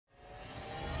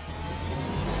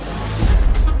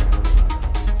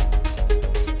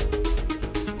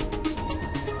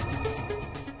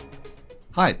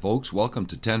Hi folks, welcome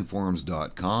to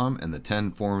 10forums.com and the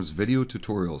 10forums video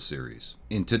tutorial series.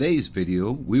 In today's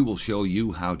video, we will show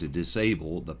you how to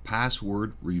disable the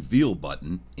password reveal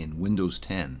button in Windows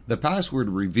 10. The password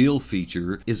reveal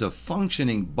feature is a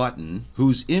functioning button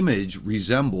whose image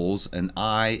resembles an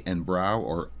eye and brow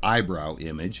or eyebrow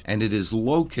image, and it is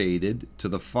located to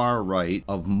the far right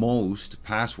of most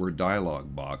password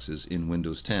dialog boxes in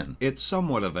Windows 10. It's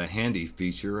somewhat of a handy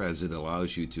feature as it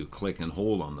allows you to click and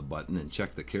hold on the button and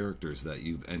check the characters that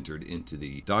you've entered into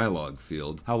the dialog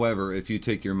field. However, if you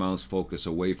take your mouse focus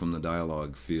away from the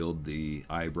dialog field, the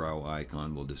eyebrow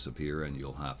icon will disappear and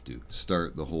you'll have to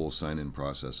start the whole sign-in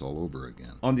process all over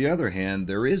again. On the other hand,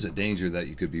 there is a danger that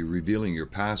you could be revealing your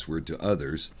password to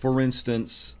others. For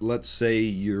instance, let's say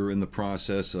you're in the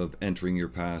process of entering your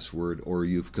password, or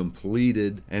you've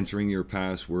completed entering your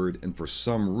password and for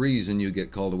some reason you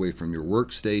get called away from your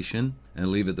workstation and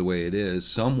leave it the way it is.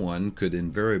 Someone could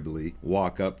invariably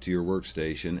walk up to your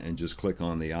workstation and just click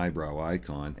on the eyebrow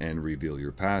icon and reveal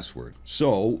your password.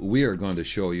 So we are going to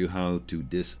show you how to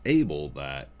disable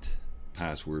that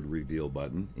password reveal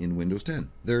button in Windows 10.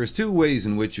 There's two ways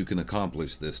in which you can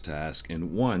accomplish this task,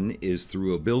 and one is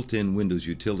through a built-in Windows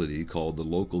utility called the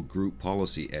Local Group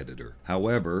Policy Editor.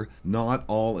 However, not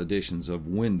all editions of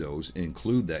Windows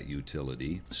include that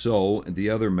utility, so the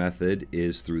other method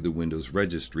is through the Windows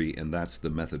Registry, and that's the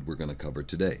method we're going to cover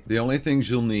today. The only things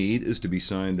you'll need is to be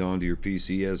signed onto your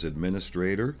PC as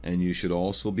administrator, and you should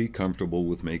also be comfortable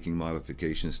with making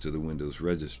modifications to the Windows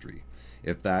Registry.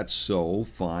 If that's so,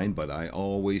 fine, but I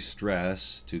always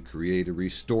stress to create a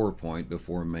restore point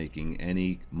before making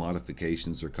any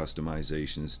modifications or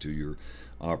customizations to your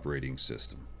operating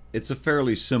system. It's a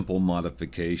fairly simple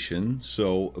modification,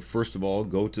 so first of all,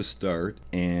 go to Start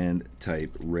and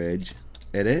type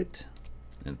regedit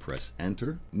and press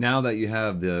enter. Now that you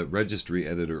have the registry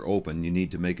editor open, you need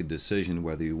to make a decision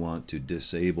whether you want to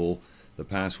disable the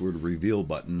password reveal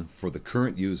button for the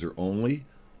current user only,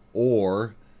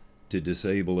 or to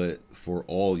disable it for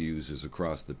all users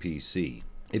across the PC.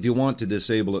 If you want to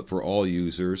disable it for all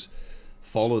users,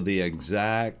 follow the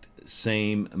exact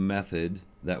same method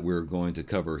that we're going to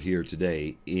cover here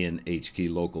today in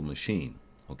HKey Local Machine.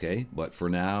 Okay, but for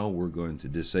now we're going to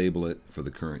disable it for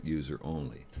the current user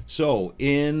only. So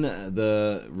in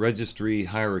the registry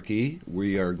hierarchy,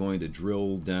 we are going to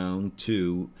drill down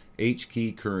to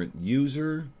HKey current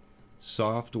user,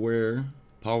 software,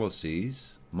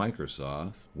 policies,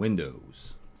 Microsoft,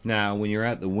 Windows. Now, when you're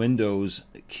at the Windows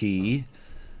key,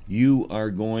 you are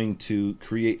going to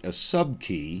create a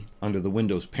subkey under the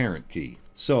Windows parent key.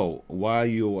 So, while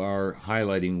you are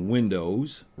highlighting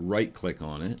Windows, right-click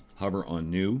on it, hover on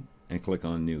New, and click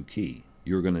on New Key.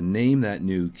 You're going to name that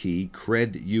new key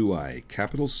Cred UI,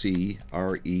 capital C,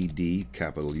 R-E-D,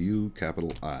 capital U,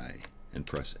 capital I, and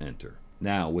press Enter.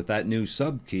 Now, with that new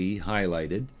subkey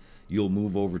highlighted, you'll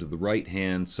move over to the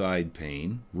right-hand side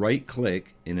pane,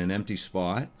 right-click in an empty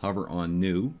spot, hover on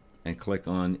New, and click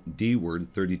on DWORD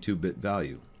 32-bit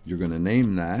value. You're going to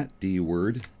name that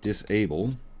DWORD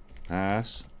disable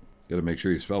pass, got to make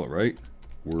sure you spell it right,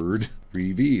 word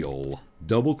reveal.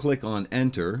 Double-click on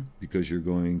Enter because you're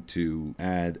going to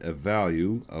add a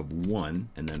value of 1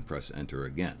 and then press Enter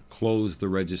again. Close the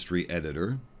registry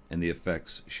editor, and the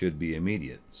effects should be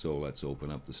immediate. So let's open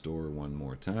up the store one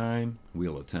more time.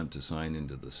 We'll attempt to sign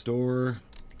into the store,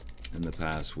 and the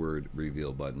password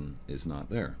reveal button is not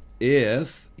there.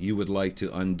 If you would like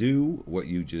to undo what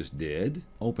you just did,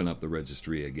 open up the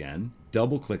registry again,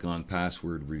 double click on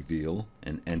password reveal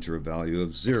and enter a value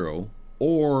of 0,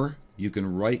 or you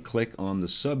can right click on the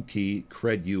subkey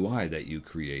Cred UI that you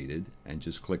created and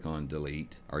just click on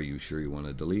delete. Are you sure you want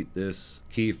to delete this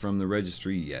key from the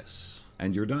registry? Yes.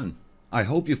 And you're done. I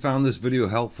hope you found this video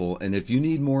helpful, and if you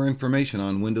need more information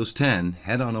on Windows 10,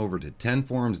 head on over to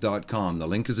 10forums.com. The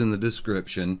link is in the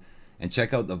description, and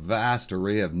check out the vast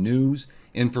array of news,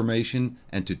 information,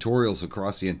 and tutorials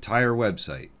across the entire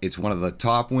website. It's one of the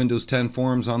top Windows 10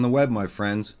 forums on the web, my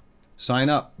friends. Sign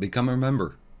up, become a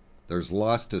member. There's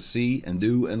lots to see and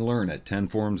do and learn at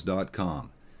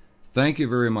 10forums.com. Thank you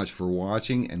very much for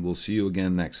watching, and we'll see you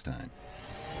again next time.